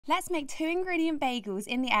Let's make 2-ingredient bagels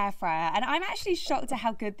in the air fryer, and I'm actually shocked at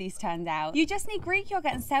how good these turned out. You just need Greek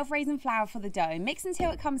yogurt and self-raising flour for the dough. Mix until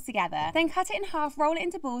it comes together. Then cut it in half, roll it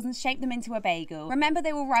into balls, and shape them into a bagel. Remember,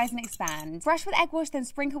 they will rise and expand. Brush with egg wash, then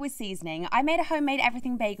sprinkle with seasoning. I made a homemade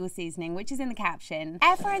everything bagel seasoning, which is in the caption.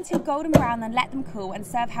 Air fry until golden brown, then let them cool and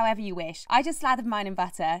serve however you wish. I just slathered mine in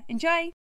butter. Enjoy!